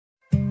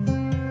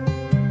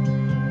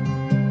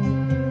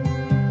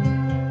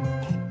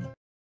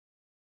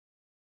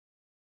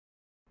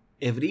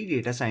Every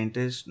data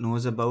scientist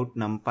knows about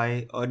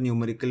NumPy or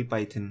numerical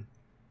Python.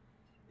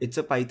 It's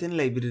a Python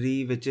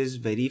library which is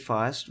very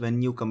fast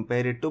when you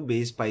compare it to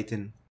base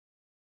Python.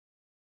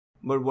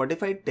 But what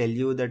if I tell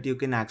you that you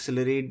can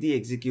accelerate the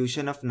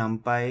execution of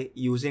NumPy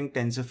using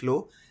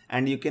TensorFlow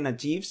and you can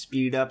achieve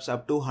speedups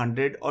up to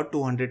 100 or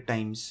 200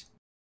 times?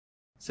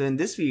 So in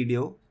this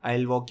video,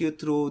 I'll walk you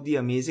through the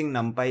amazing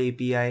NumPy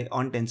API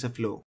on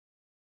TensorFlow.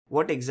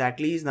 What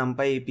exactly is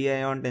NumPy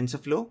API on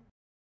TensorFlow?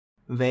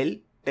 Well,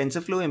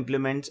 TensorFlow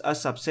implements a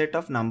subset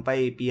of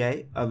NumPy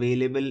API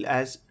available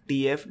as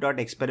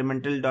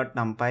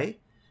tf.experimental.numpy.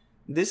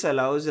 This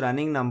allows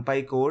running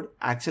NumPy code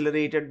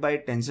accelerated by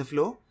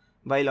TensorFlow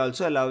while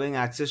also allowing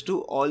access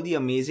to all the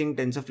amazing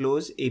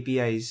TensorFlow's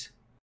APIs.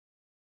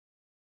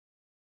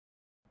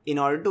 In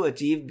order to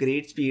achieve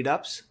great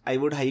speedups, I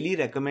would highly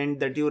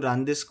recommend that you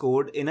run this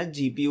code in a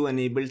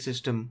GPU-enabled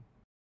system.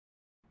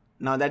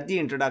 Now that the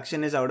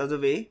introduction is out of the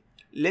way,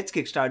 let's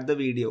kickstart the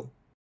video.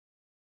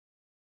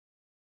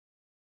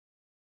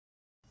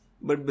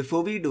 But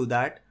before we do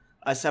that,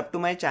 a sub to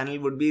my channel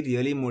would be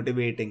really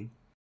motivating.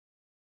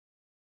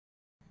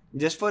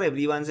 Just for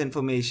everyone's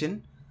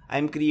information, I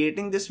am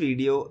creating this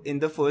video in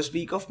the first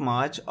week of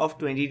March of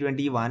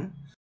 2021.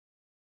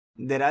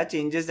 There are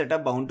changes that are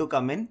bound to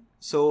come in,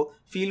 so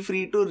feel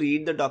free to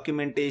read the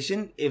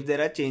documentation if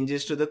there are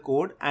changes to the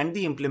code and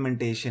the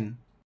implementation.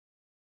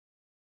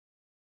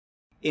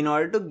 In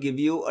order to give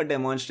you a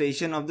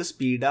demonstration of the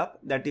speed up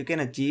that you can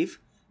achieve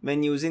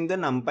when using the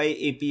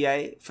NumPy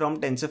API from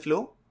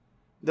TensorFlow,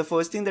 the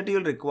first thing that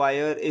you'll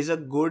require is a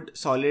good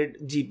solid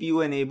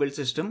GPU enabled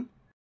system.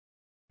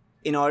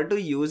 In order to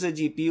use a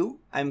GPU,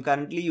 I'm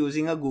currently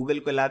using a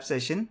Google Colab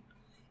session.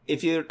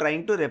 If you're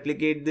trying to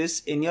replicate this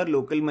in your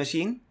local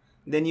machine,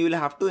 then you will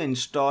have to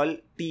install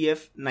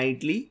tf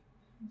nightly.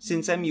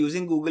 Since I'm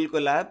using Google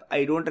Colab,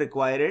 I don't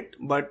require it,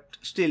 but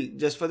still,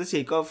 just for the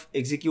sake of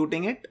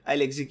executing it,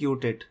 I'll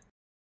execute it.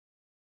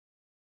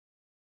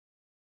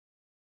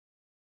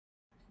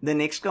 The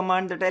next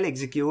command that I'll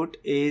execute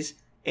is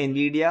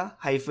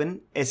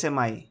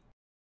NVIDIA-SMI.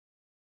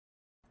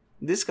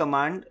 This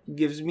command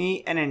gives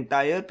me an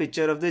entire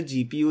picture of the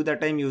GPU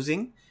that I'm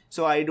using.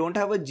 So I don't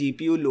have a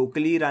GPU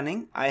locally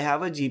running. I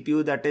have a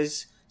GPU that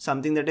is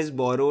something that is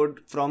borrowed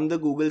from the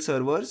Google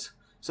servers.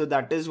 So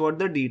that is what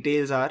the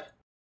details are.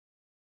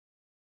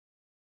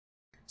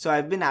 So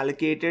I've been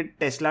allocated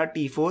Tesla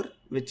T4,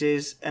 which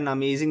is an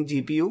amazing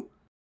GPU.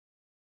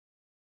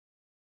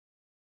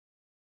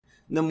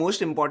 The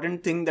most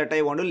important thing that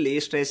I want to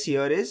lay stress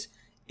here is,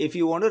 if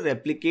you want to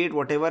replicate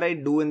whatever I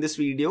do in this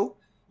video,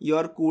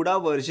 your CUDA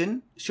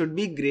version should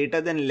be greater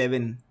than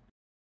 11.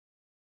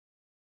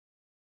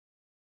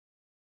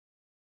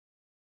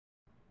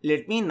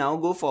 Let me now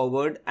go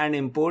forward and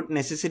import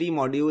necessary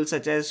modules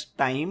such as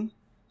time,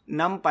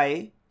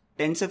 NumPy,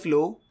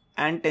 TensorFlow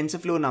and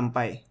TensorFlow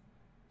NumPy.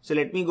 So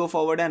let me go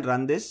forward and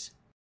run this.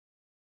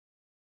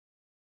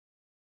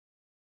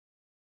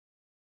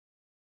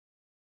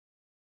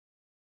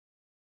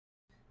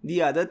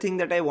 The other thing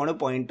that I want to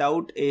point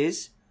out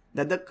is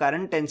that the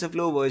current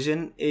TensorFlow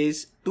version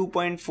is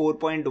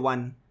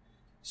 2.4.1.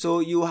 So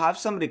you have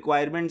some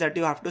requirements that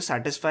you have to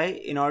satisfy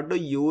in order to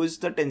use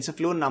the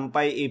TensorFlow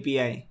NumPy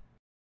API.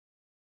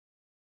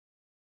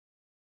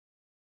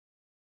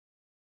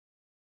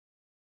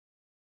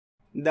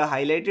 The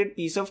highlighted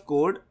piece of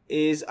code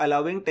is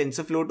allowing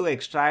TensorFlow to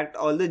extract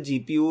all the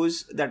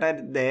GPUs that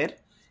are there.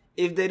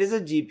 If there is a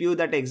GPU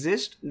that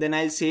exists, then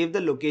I'll save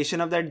the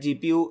location of that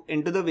GPU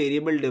into the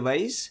variable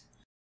device.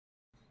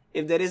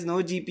 If there is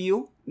no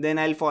GPU, then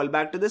I'll fall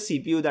back to the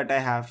CPU that I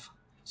have.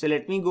 So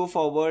let me go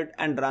forward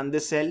and run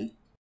this cell.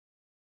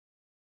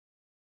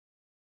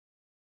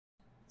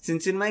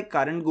 Since in my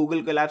current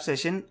Google Colab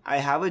session, I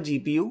have a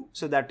GPU,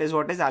 so that is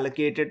what is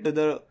allocated to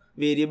the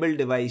variable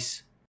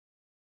device.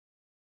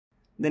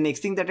 The next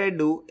thing that I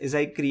do is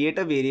I create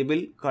a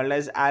variable called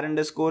as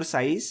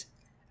r_size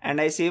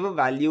and I save a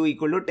value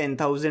equal to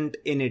 10,000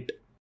 in it.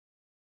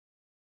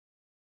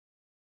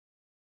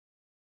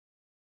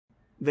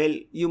 Well,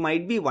 you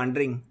might be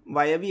wondering,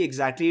 why are we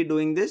exactly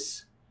doing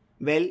this?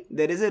 Well,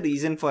 there is a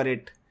reason for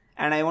it,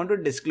 and I want to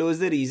disclose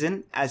the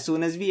reason as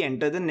soon as we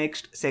enter the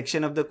next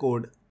section of the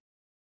code.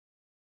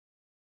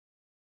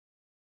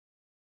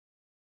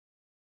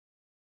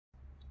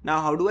 Now,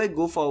 how do I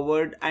go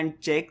forward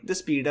and check the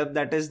speedup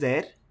that is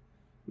there?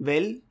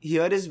 Well,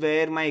 here is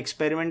where my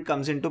experiment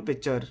comes into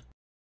picture.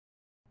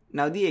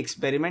 Now, the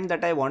experiment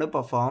that I want to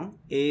perform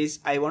is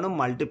I want to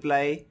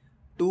multiply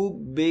two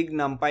big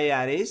NumPy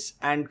arrays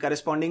and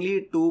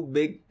correspondingly two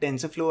big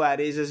TensorFlow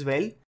arrays as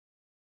well,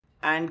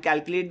 and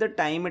calculate the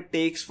time it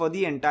takes for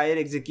the entire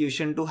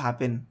execution to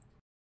happen.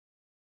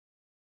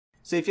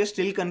 So if you're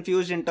still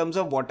confused in terms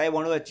of what I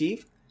want to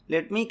achieve,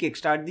 let me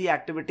kickstart the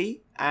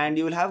activity and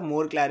you will have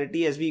more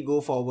clarity as we go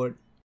forward.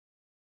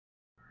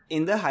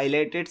 In the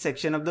highlighted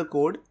section of the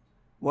code,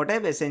 what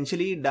I've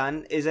essentially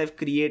done is I've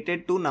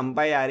created two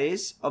NumPy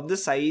arrays of the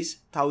size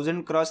 1000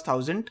 x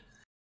 1000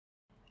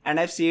 and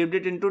I've saved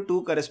it into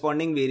two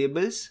corresponding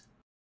variables,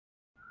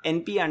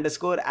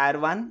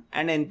 np_r1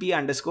 and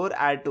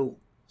np_r2.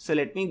 So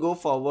let me go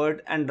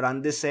forward and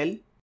run this cell.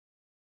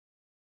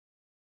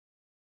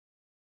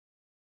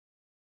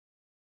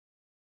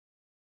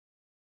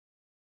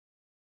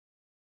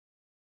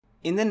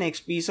 In the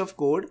next piece of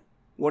code,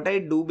 what I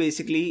do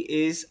basically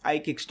is I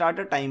kickstart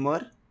a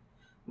timer.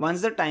 Once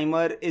the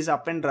timer is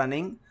up and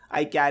running,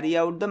 I carry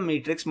out the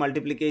matrix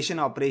multiplication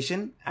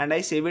operation and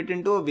I save it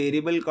into a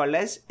variable called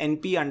as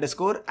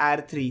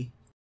np_ar3.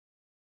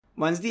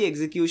 Once the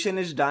execution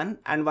is done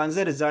and once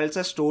the results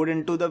are stored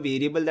into the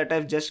variable that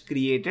I've just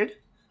created,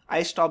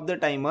 I stop the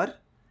timer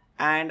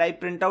and I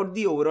print out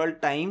the overall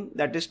time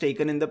that is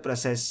taken in the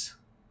process.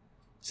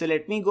 So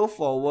let me go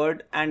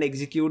forward and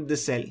execute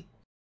this cell.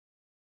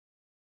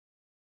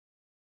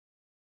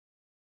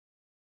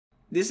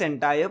 This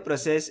entire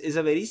process is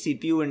a very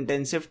CPU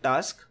intensive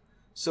task,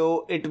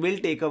 so it will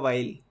take a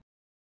while.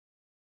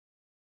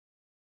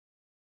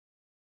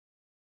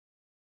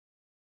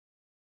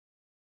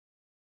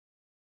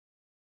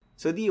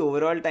 So the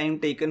overall time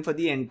taken for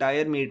the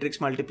entire matrix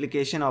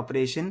multiplication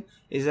operation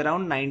is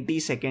around 90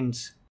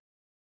 seconds.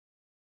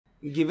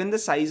 Given the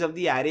size of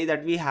the array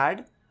that we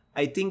had,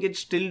 I think it's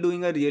still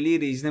doing a really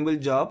reasonable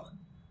job.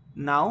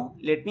 Now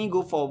let me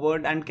go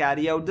forward and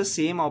carry out the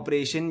same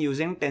operation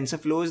using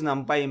Tensorflow's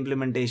NumPy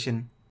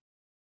implementation.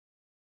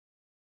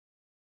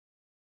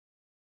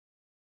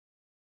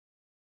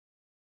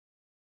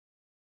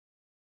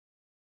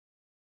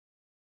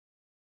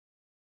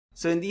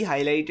 So in the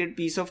highlighted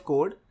piece of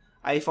code,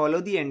 I follow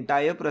the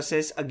entire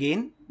process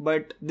again,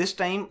 but this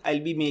time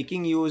I'll be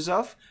making use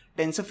of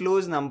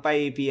Tensorflow's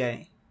NumPy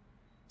API.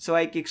 So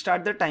I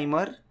kickstart the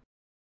timer.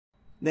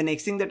 The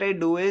next thing that I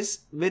do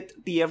is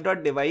with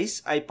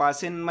tf.device, I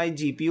pass in my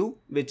GPU,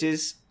 which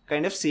is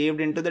kind of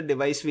saved into the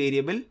device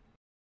variable.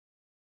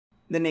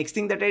 The next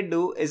thing that I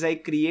do is I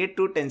create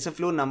two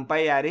TensorFlow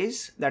NumPy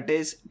arrays, that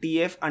is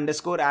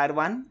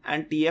tf_r1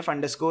 and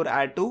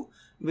tf_r2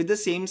 with the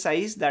same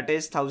size, that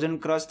is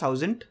 1000 x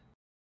 1000.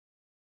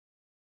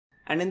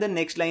 And in the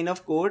next line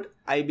of code,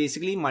 I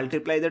basically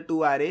multiply the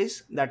two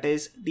arrays, that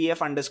is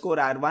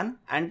tf_r1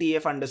 and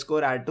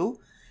tf_r2,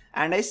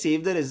 and I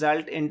save the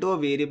result into a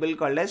variable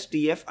called as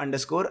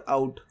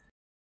tf_out.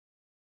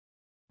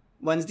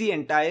 Once the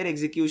entire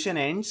execution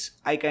ends,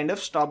 I kind of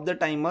stop the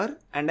timer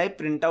and I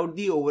print out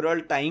the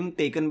overall time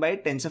taken by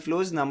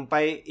Tensorflow's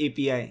NumPy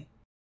API.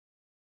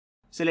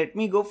 So let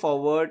me go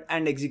forward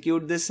and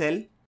execute this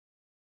cell.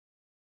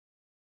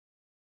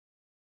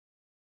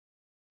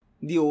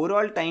 The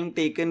overall time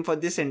taken for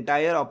this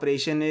entire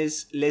operation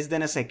is less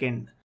than a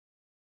second.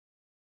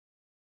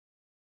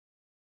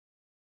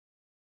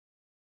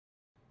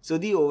 So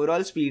the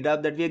overall speed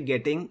up that we are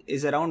getting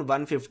is around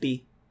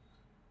 150.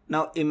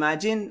 Now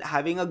imagine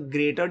having a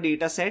greater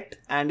data set,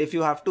 and if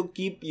you have to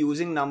keep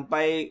using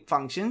NumPy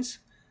functions,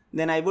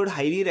 then I would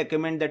highly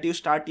recommend that you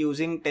start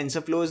using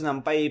Tensorflow's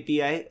NumPy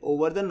API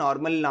over the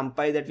normal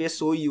NumPy that we are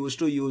so used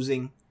to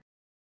using.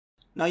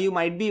 Now you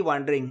might be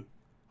wondering,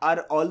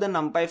 are all the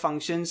NumPy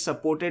functions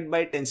supported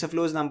by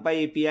Tensorflow's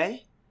NumPy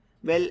API?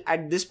 Well,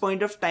 at this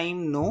point of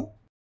time, no.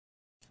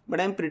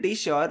 But I'm pretty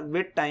sure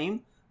with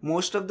time,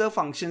 most of the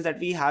functions that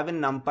we have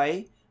in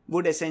NumPy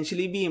would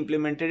essentially be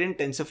implemented in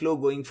TensorFlow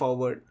going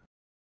forward.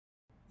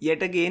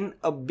 Yet again,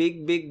 a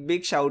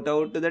big shout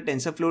out to the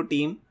TensorFlow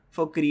team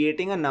for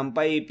creating a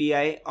NumPy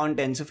API on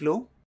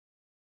TensorFlow.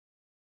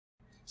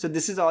 So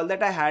this is all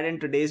that I had in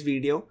today's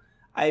video.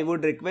 I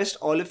would request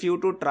all of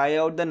you to try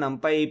out the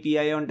NumPy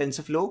API on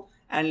TensorFlow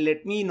and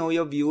let me know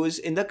your views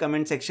in the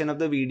comment section of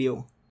the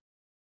video.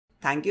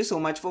 Thank you so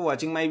much for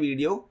watching my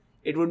video.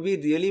 It would be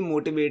really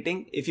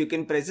motivating if you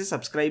can press the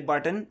subscribe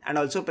button and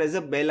also press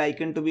the bell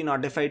icon to be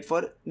notified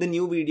for the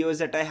new videos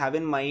that I have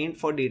in mind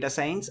for data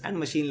science and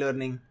machine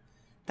learning.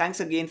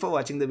 Thanks again for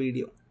watching the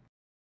video.